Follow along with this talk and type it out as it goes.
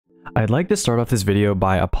I'd like to start off this video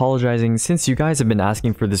by apologizing since you guys have been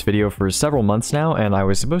asking for this video for several months now and I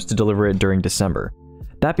was supposed to deliver it during December.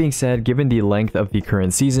 That being said, given the length of the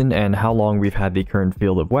current season and how long we've had the current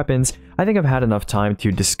field of weapons, I think I've had enough time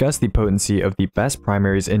to discuss the potency of the best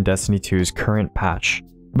primaries in Destiny 2's current patch.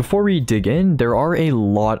 Before we dig in, there are a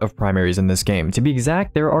lot of primaries in this game. To be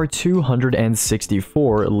exact, there are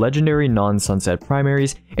 264 legendary non-sunset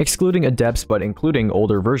primaries, excluding adepts but including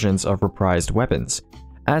older versions of reprised weapons.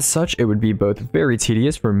 As such, it would be both very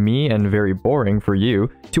tedious for me and very boring for you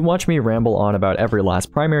to watch me ramble on about every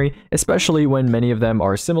last primary, especially when many of them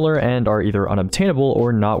are similar and are either unobtainable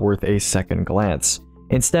or not worth a second glance.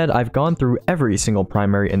 Instead, I've gone through every single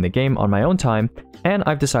primary in the game on my own time, and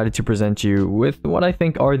I've decided to present you with what I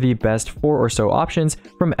think are the best 4 or so options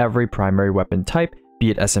from every primary weapon type,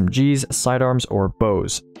 be it SMGs, sidearms, or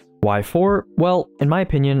bows. Why 4? Well, in my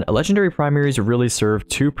opinion, legendary primaries really serve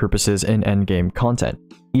two purposes in endgame content.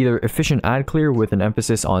 Either efficient ad clear with an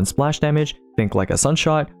emphasis on splash damage, think like a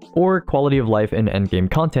sunshot, or quality of life in endgame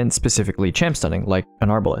content, specifically champ stunning, like an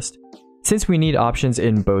arbalist. Since we need options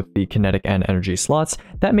in both the kinetic and energy slots,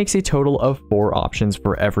 that makes a total of 4 options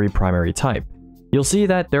for every primary type. You'll see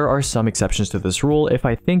that there are some exceptions to this rule if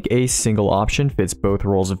I think a single option fits both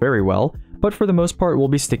roles very well, but for the most part we'll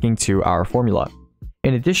be sticking to our formula.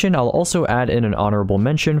 In addition, I'll also add in an honorable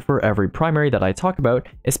mention for every primary that I talk about,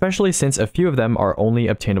 especially since a few of them are only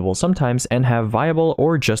obtainable sometimes and have viable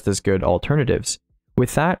or just as good alternatives.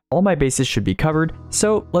 With that, all my bases should be covered,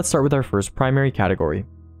 so let's start with our first primary category.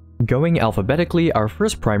 Going alphabetically, our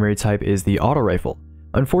first primary type is the auto rifle.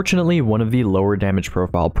 Unfortunately, one of the lower damage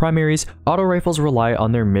profile primaries, auto rifles rely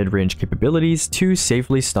on their mid-range capabilities to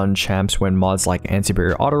safely stun champs when mods like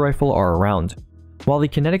anti-barrier auto rifle are around. While the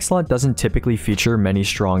kinetic slot doesn't typically feature many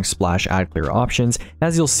strong splash ad clear options,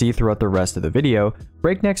 as you'll see throughout the rest of the video,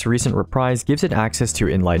 Breakneck's recent reprise gives it access to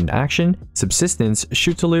Enlightened Action, Subsistence,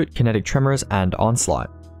 Shoot to Loot, Kinetic Tremors, and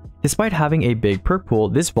Onslaught. Despite having a big perk pool,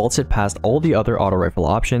 this vaults it past all the other auto rifle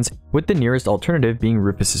options, with the nearest alternative being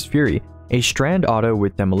Rufus's Fury, a strand auto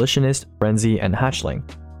with Demolitionist, Frenzy, and Hatchling.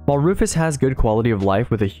 While Rufus has good quality of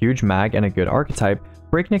life with a huge mag and a good archetype,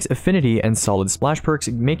 Breakneck's affinity and solid splash perks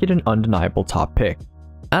make it an undeniable top pick.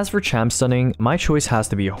 As for champ stunning, my choice has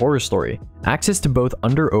to be Horror Story. Access to both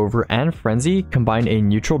Under Over and Frenzy combine a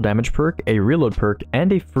neutral damage perk, a reload perk,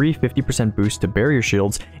 and a free 50% boost to barrier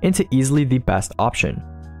shields into easily the best option.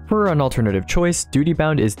 For an alternative choice, Duty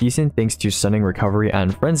Bound is decent thanks to Stunning Recovery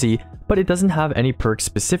and Frenzy, but it doesn't have any perks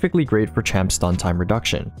specifically great for champ stun time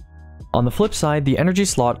reduction. On the flip side, the energy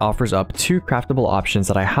slot offers up 2 craftable options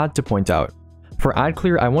that I had to point out. For ad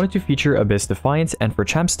clear, I wanted to feature Abyss Defiance, and for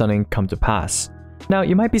champ stunning, Come to Pass. Now,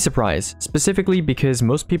 you might be surprised, specifically because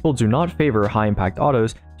most people do not favor high impact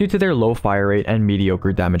autos due to their low fire rate and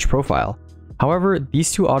mediocre damage profile. However,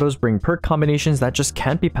 these 2 autos bring perk combinations that just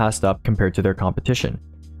can't be passed up compared to their competition.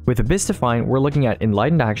 With Abyss Defiant, we're looking at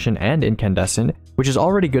Enlightened Action and Incandescent, which is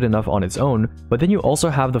already good enough on its own, but then you also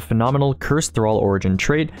have the phenomenal Cursed Thrall origin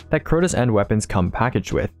trait that Crota's end weapons come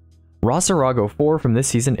packaged with. Rosarago 4 from this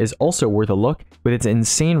season is also worth a look, with its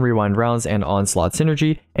insane rewind rounds and onslaught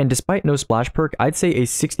synergy, and despite no splash perk, I'd say a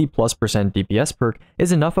 60+% DPS perk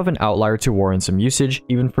is enough of an outlier to warrant some usage,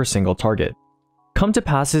 even for single target. Come to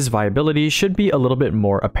Pass's viability should be a little bit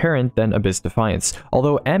more apparent than Abyss Defiance.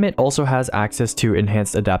 Although Amit also has access to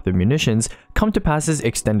enhanced adaptive munitions, Come to Pass's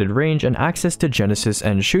extended range and access to Genesis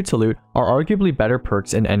and Shoot to Loot are arguably better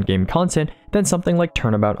perks in endgame content than something like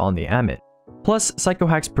Turnabout on the Amit. Plus, Psycho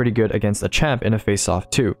Hack's pretty good against a champ in a face-off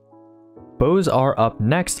too. Bows are up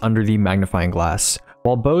next under the magnifying glass.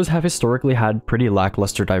 While bows have historically had pretty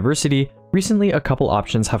lackluster diversity, recently a couple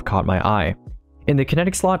options have caught my eye. In the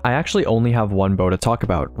kinetic slot, I actually only have one bow to talk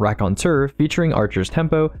about, Raconteur, featuring Archer's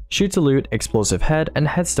Tempo, Shoot to Loot, Explosive Head, and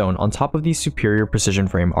Headstone on top of the superior precision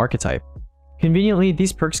frame archetype. Conveniently,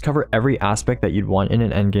 these perks cover every aspect that you'd want in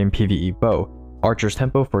an endgame PvE bow. Archer's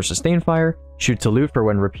Tempo for sustained fire, Shoot to Loot for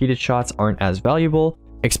when repeated shots aren't as valuable,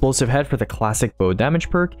 Explosive Head for the classic bow damage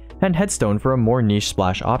perk, and Headstone for a more niche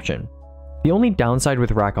splash option. The only downside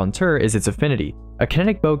with Raconteur is its affinity. A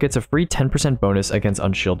kinetic bow gets a free 10% bonus against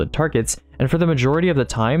unshielded targets, and for the majority of the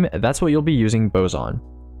time, that's what you'll be using bows on.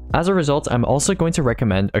 As a result, I'm also going to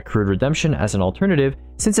recommend Accrued Redemption as an alternative,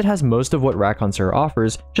 since it has most of what Raconteur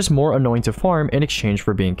offers, just more annoying to farm in exchange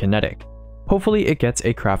for being kinetic. Hopefully it gets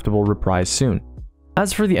a craftable reprise soon.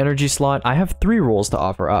 As for the energy slot, I have 3 roles to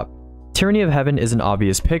offer up. Tyranny of Heaven is an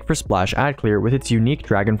obvious pick for splash ad clear with its unique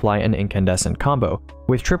Dragonfly and Incandescent combo,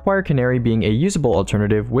 with Tripwire Canary being a usable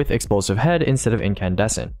alternative with Explosive Head instead of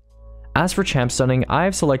Incandescent. As for champ stunning,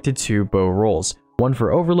 I've selected 2 bow roles, one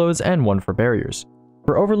for overloads and one for barriers.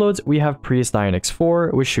 For overloads, we have Prius Dionix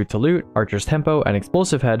 4 with Shoot to Loot, Archer's Tempo, and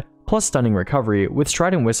Explosive Head, plus Stunning Recovery, with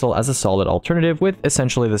Strident Whistle as a solid alternative with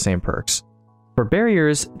essentially the same perks. For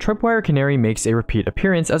barriers, Tripwire Canary makes a repeat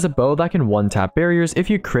appearance as a bow that can one-tap barriers if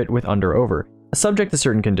you crit with under-over, subject to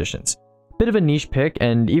certain conditions. Bit of a niche pick,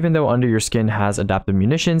 and even though Under Your Skin has adaptive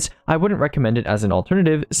munitions, I wouldn't recommend it as an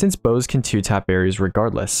alternative since bows can 2-tap barriers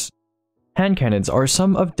regardless. Hand cannons are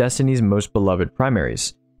some of Destiny's most beloved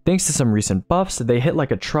primaries. Thanks to some recent buffs, they hit like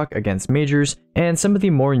a truck against majors, and some of the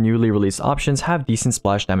more newly released options have decent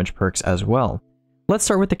splash damage perks as well. Let's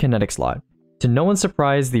start with the kinetic slot. To no one's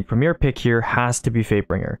surprise, the premier pick here has to be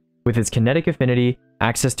Fatebringer. With its kinetic affinity,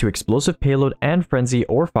 access to explosive payload and frenzy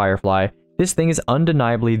or firefly, this thing is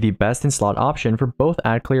undeniably the best in slot option for both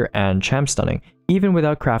ad clear and champ stunning, even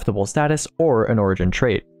without craftable status or an origin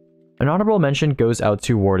trait. An honorable mention goes out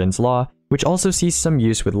to Warden's Law, which also sees some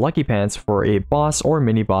use with Lucky Pants for a boss or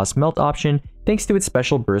mini-boss melt option thanks to its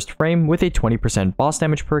special burst frame with a 20% boss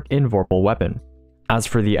damage perk in Vorpal Weapon. As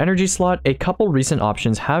for the energy slot, a couple recent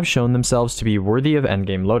options have shown themselves to be worthy of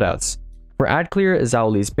endgame loadouts. For ad clear,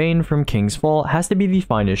 Zhaoli's Bane from King's Fall has to be the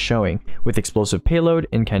finest showing, with explosive payload,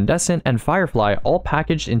 incandescent, and firefly all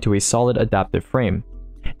packaged into a solid adaptive frame.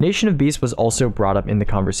 Nation of Beasts was also brought up in the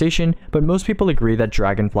conversation, but most people agree that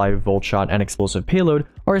Dragonfly, Volt Shot, and explosive payload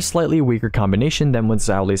are a slightly weaker combination than what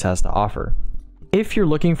Zhaoli's has to offer. If you're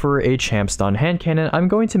looking for a champ stun hand cannon, I'm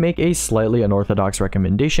going to make a slightly unorthodox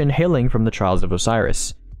recommendation hailing from the Trials of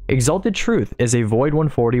Osiris. Exalted Truth is a Void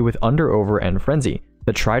 140 with Under Over and Frenzy,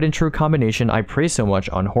 the tried and true combination I praise so much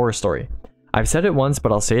on Horror Story. I've said it once,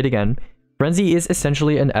 but I'll say it again. Frenzy is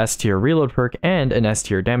essentially an S tier reload perk and an S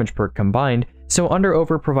tier damage perk combined, so Under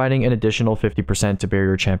Over providing an additional 50% to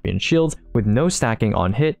barrier champion shields with no stacking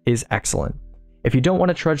on hit is excellent. If you don't want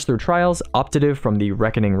to trudge through trials, Optative from the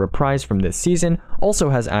Reckoning Reprise from this season also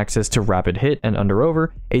has access to Rapid Hit and Under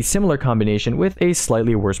Over, a similar combination with a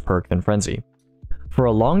slightly worse perk than Frenzy. For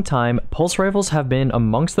a long time, pulse rifles have been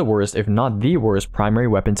amongst the worst if not the worst primary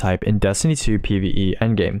weapon type in Destiny 2 PvE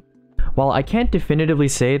endgame. While I can't definitively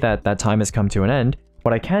say that that time has come to an end,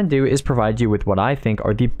 what I can do is provide you with what I think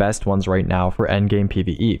are the best ones right now for endgame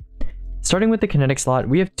PvE. Starting with the kinetic slot,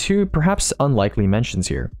 we have two perhaps unlikely mentions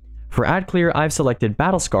here. For ad clear, I've selected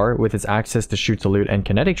Battlescar with its access to shoot to loot and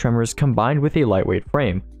kinetic tremors combined with a lightweight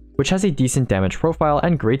frame, which has a decent damage profile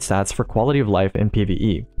and great stats for quality of life in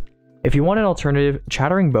PvE. If you want an alternative,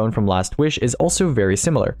 Chattering Bone from Last Wish is also very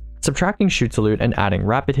similar, subtracting shoot to loot and adding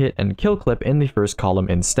rapid hit and kill clip in the first column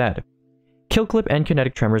instead. Kill clip and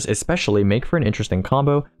kinetic tremors especially make for an interesting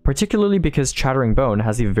combo, particularly because Chattering Bone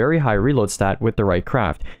has a very high reload stat with the right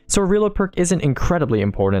craft, so a reload perk isn't incredibly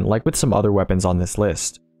important like with some other weapons on this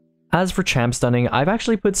list. As for champ stunning, I've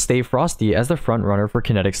actually put Stay Frosty as the front runner for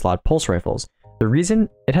kinetic slot pulse rifles. The reason?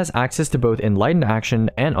 It has access to both Enlightened Action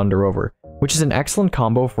and Under Over, which is an excellent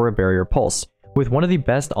combo for a barrier pulse, with one of the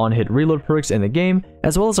best on-hit reload perks in the game,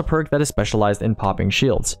 as well as a perk that is specialized in popping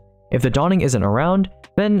shields. If the Dawning isn't around,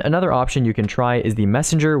 then another option you can try is the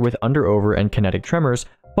Messenger with Under Over and kinetic tremors,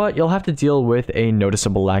 but you'll have to deal with a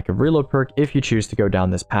noticeable lack of reload perk if you choose to go down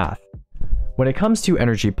this path. When it comes to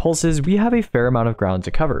energy pulses, we have a fair amount of ground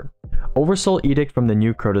to cover. Oversoul Edict from the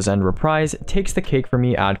new Crota's End Reprise takes the cake for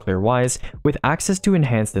me ad clear wise, with access to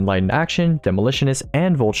enhanced Enlightened Action, Demolitionist,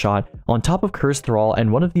 and Volt Shot, on top of Cursed Thrall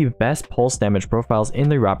and one of the best pulse damage profiles in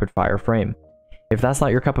the rapid fire frame. If that's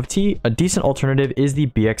not your cup of tea, a decent alternative is the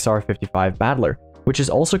BXR-55 Battler, which is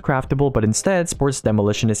also craftable but instead sports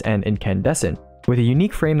Demolitionist and Incandescent, with a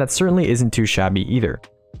unique frame that certainly isn't too shabby either.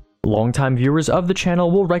 Longtime viewers of the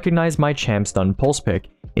channel will recognize my champ stun pulse pick.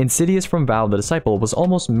 Insidious from Valve the Disciple was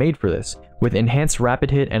almost made for this, with enhanced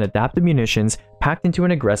rapid hit and adaptive munitions packed into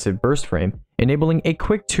an aggressive burst frame, enabling a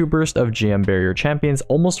quick 2-burst of GM barrier champions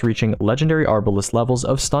almost reaching legendary Arbalist levels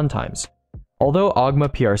of stun times. Although Ogma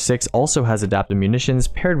PR6 also has adaptive munitions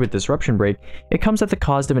paired with Disruption Break, it comes at the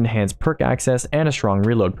cost of enhanced perk access and a strong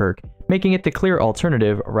reload perk, making it the clear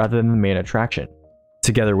alternative rather than the main attraction.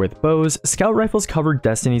 Together with bows, scout rifles cover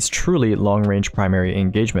Destiny's truly long-range primary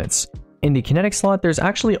engagements. In the kinetic slot, there's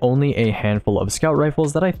actually only a handful of scout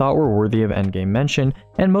rifles that I thought were worthy of endgame mention,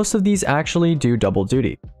 and most of these actually do double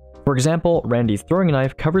duty. For example, Randy's Throwing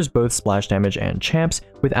Knife covers both splash damage and champs,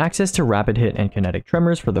 with access to rapid hit and kinetic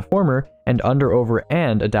tremors for the former, and Under Over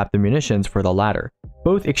and adaptive munitions for the latter,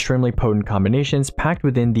 both extremely potent combinations packed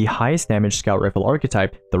within the highest damage scout rifle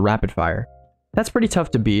archetype, the rapid fire. That's pretty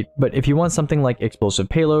tough to beat, but if you want something like explosive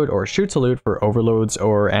payload or shoot to loot for overloads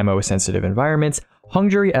or ammo sensitive environments,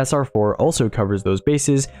 Hungjury SR4 also covers those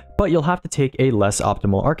bases, but you'll have to take a less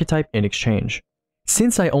optimal archetype in exchange.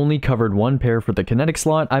 Since I only covered one pair for the kinetic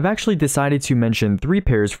slot, I've actually decided to mention 3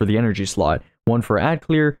 pairs for the energy slot, one for ad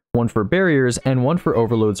clear, one for barriers, and one for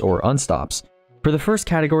overloads or unstops. For the first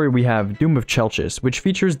category, we have Doom of Chelchis, which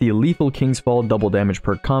features the lethal King's Fall double damage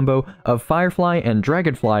perk combo of Firefly and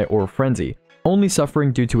Dragonfly or Frenzy, only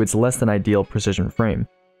suffering due to its less than ideal precision frame.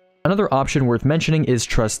 Another option worth mentioning is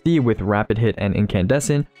Trustee with Rapid Hit and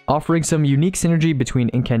Incandescent, offering some unique synergy between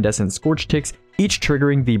Incandescent Scorch Ticks, each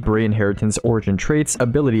triggering the Bray Inheritance Origin trait's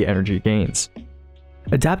ability energy gains.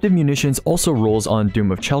 Adaptive Munitions also rolls on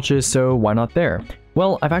Doom of Chelchis, so why not there?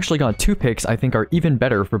 Well, I've actually got 2 picks I think are even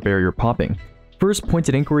better for barrier popping. First,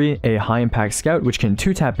 Pointed Inquiry, a high-impact scout which can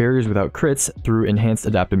 2-tap barriers without crits through enhanced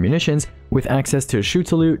adaptive munitions, with access to Shoot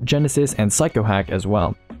to Loot, Genesis, and Psycho Hack as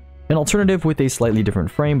well. An alternative with a slightly different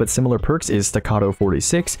frame but similar perks is Staccato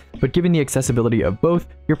 46, but given the accessibility of both,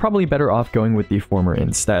 you're probably better off going with the former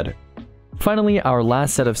instead. Finally, our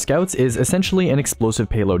last set of scouts is essentially an explosive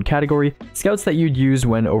payload category, scouts that you'd use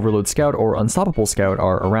when Overload Scout or Unstoppable Scout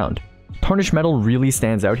are around. Tarnished Metal really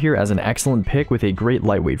stands out here as an excellent pick with a great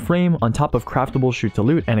lightweight frame on top of craftable Shoot to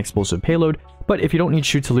Loot and explosive payload, but if you don't need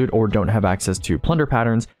Shoot to Loot or don't have access to plunder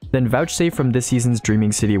patterns, then Vouchsafe from this season's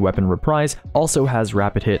Dreaming City Weapon Reprise also has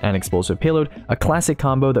Rapid Hit and explosive payload, a classic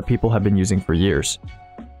combo that people have been using for years.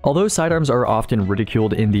 Although sidearms are often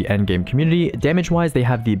ridiculed in the endgame community, damage-wise they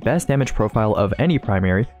have the best damage profile of any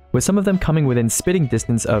primary, with some of them coming within spitting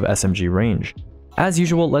distance of SMG range. As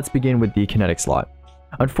usual, let's begin with the kinetic slot.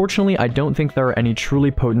 Unfortunately, I don't think there are any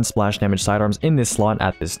truly potent splash damage sidearms in this slot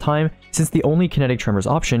at this time, since the only kinetic tremors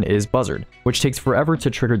option is Buzzard, which takes forever to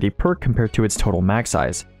trigger the perk compared to its total mag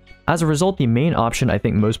size. As a result, the main option I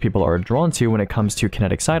think most people are drawn to when it comes to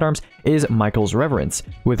kinetic sidearms is Michael's Reverence,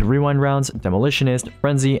 with Rewind Rounds, Demolitionist,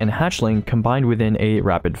 Frenzy, and Hatchling combined within a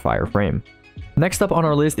rapid fire frame. Next up on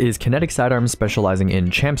our list is kinetic sidearms specializing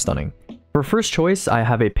in champ stunning. For first choice, I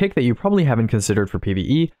have a pick that you probably haven't considered for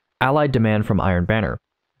PvE, Allied Demand from Iron Banner.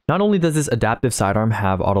 Not only does this adaptive sidearm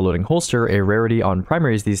have autoloading holster, a rarity on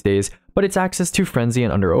primaries these days, but its access to Frenzy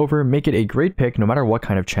and Under Over make it a great pick no matter what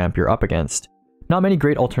kind of champ you're up against. Not many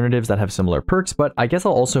great alternatives that have similar perks, but I guess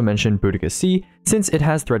I'll also mention Boudica C since it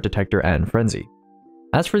has Threat Detector and Frenzy.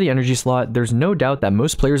 As for the energy slot, there's no doubt that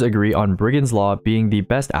most players agree on Brigand's Law being the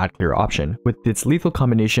best ad clear option, with its lethal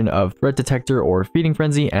combination of Threat Detector or Feeding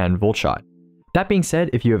Frenzy and Volt Shot. That being said,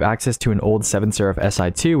 if you have access to an old 7 Seraph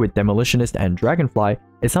SI2 with Demolitionist and Dragonfly,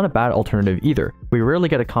 it's not a bad alternative either. We rarely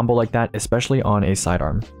get a combo like that, especially on a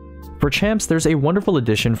sidearm. For champs, there's a wonderful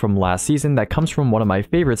addition from last season that comes from one of my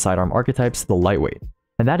favorite sidearm archetypes, the Lightweight.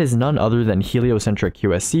 And that is none other than Heliocentric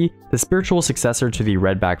QSC, the spiritual successor to the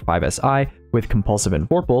Redback 5SI with Compulsive and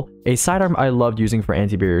Vorpal, a sidearm I loved using for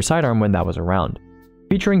anti-barrier sidearm when that was around.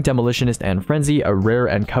 Featuring Demolitionist and Frenzy, a rare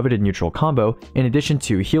and coveted neutral combo, in addition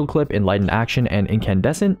to Heal Clip, Enlightened Action, and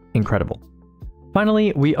Incandescent, incredible.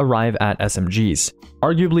 Finally, we arrive at SMGs,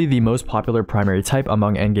 arguably the most popular primary type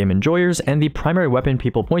among endgame enjoyers and the primary weapon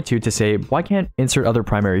people point to say, why can't insert other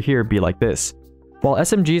primary here be like this? While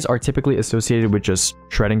SMGs are typically associated with just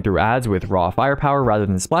shredding through ads with raw firepower rather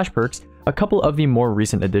than splash perks, a couple of the more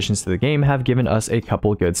recent additions to the game have given us a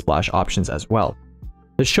couple good splash options as well.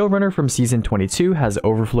 The Showrunner from Season 22 has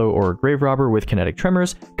Overflow or Grave Robber with Kinetic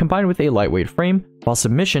Tremors, combined with a lightweight frame, while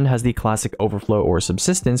Submission has the classic Overflow or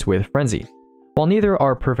Subsistence with Frenzy. While neither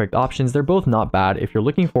are perfect options, they're both not bad if you're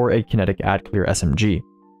looking for a kinetic ad clear SMG.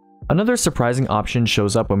 Another surprising option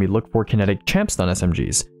shows up when we look for kinetic champ stun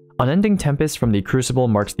SMGs. Unending Tempest from the Crucible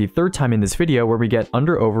marks the 3rd time in this video where we get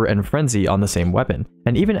Under Over and Frenzy on the same weapon,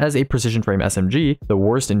 and even as a precision frame SMG, the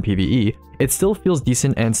worst in PvE, it still feels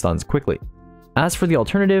decent and stuns quickly. As for the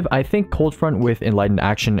alternative, I think Cold Front with Enlightened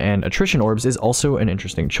Action and Attrition Orbs is also an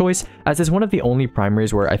interesting choice, as is one of the only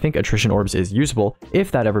primaries where I think Attrition Orbs is usable,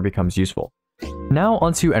 if that ever becomes useful. Now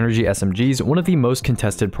onto Energy SMGs, one of the most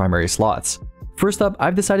contested primary slots. First up,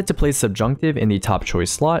 I've decided to place Subjunctive in the top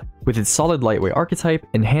choice slot, with its solid lightweight archetype,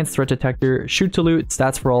 enhanced threat detector, shoot to loot,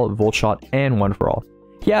 stats for all, volt shot, and one for all.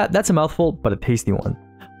 Yeah, that's a mouthful, but a tasty one.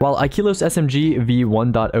 While Aikilos SMG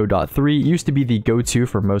v1.0.3 used to be the go-to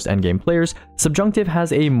for most endgame players, Subjunctive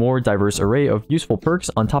has a more diverse array of useful perks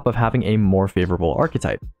on top of having a more favorable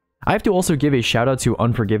archetype. I have to also give a shout out to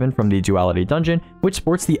Unforgiven from the Duality Dungeon, which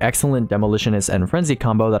sports the excellent Demolitionist and Frenzy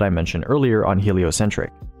combo that I mentioned earlier on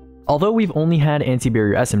Heliocentric. Although we've only had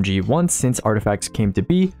anti-barrier SMG once since Artifacts came to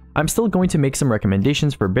be, I'm still going to make some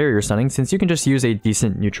recommendations for barrier stunning since you can just use a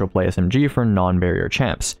decent neutral play SMG for non-barrier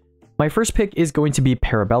champs. My first pick is going to be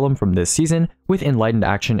Parabellum from this season, with Enlightened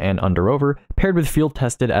Action and Under Over, paired with Field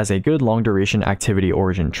Tested as a good long-duration activity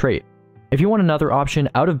origin trait. If you want another option,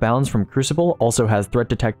 Out of Bounds from Crucible also has Threat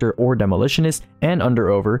Detector or Demolitionist and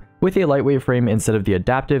Underover with a lightweight frame instead of the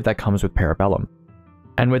adaptive that comes with Parabellum.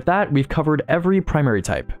 And with that, we've covered every primary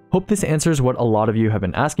type. Hope this answers what a lot of you have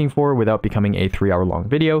been asking for without becoming a 3-hour long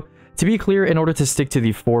video. To be clear, in order to stick to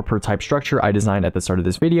the 4 per type structure I designed at the start of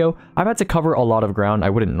this video, I've had to cover a lot of ground I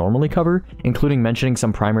wouldn't normally cover, including mentioning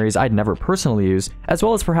some primaries I'd never personally use, as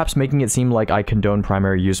well as perhaps making it seem like I condone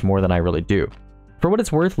primary use more than I really do. For what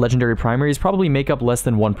it's worth, legendary primaries probably make up less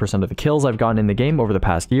than 1% of the kills I've gotten in the game over the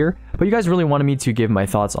past year, but you guys really wanted me to give my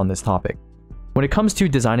thoughts on this topic. When it comes to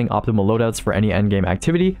designing optimal loadouts for any endgame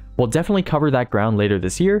activity, we'll definitely cover that ground later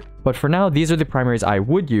this year, but for now, these are the primaries I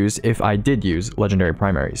would use if I did use legendary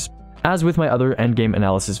primaries. As with my other endgame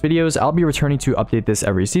analysis videos, I'll be returning to update this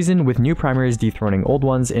every season with new primaries dethroning old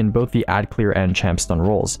ones in both the ad clear and champ stun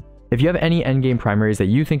roles. If you have any endgame primaries that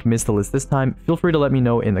you think missed the list this time, feel free to let me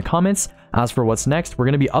know in the comments. As for what's next, we're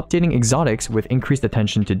going to be updating exotics with increased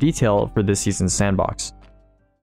attention to detail for this season's sandbox.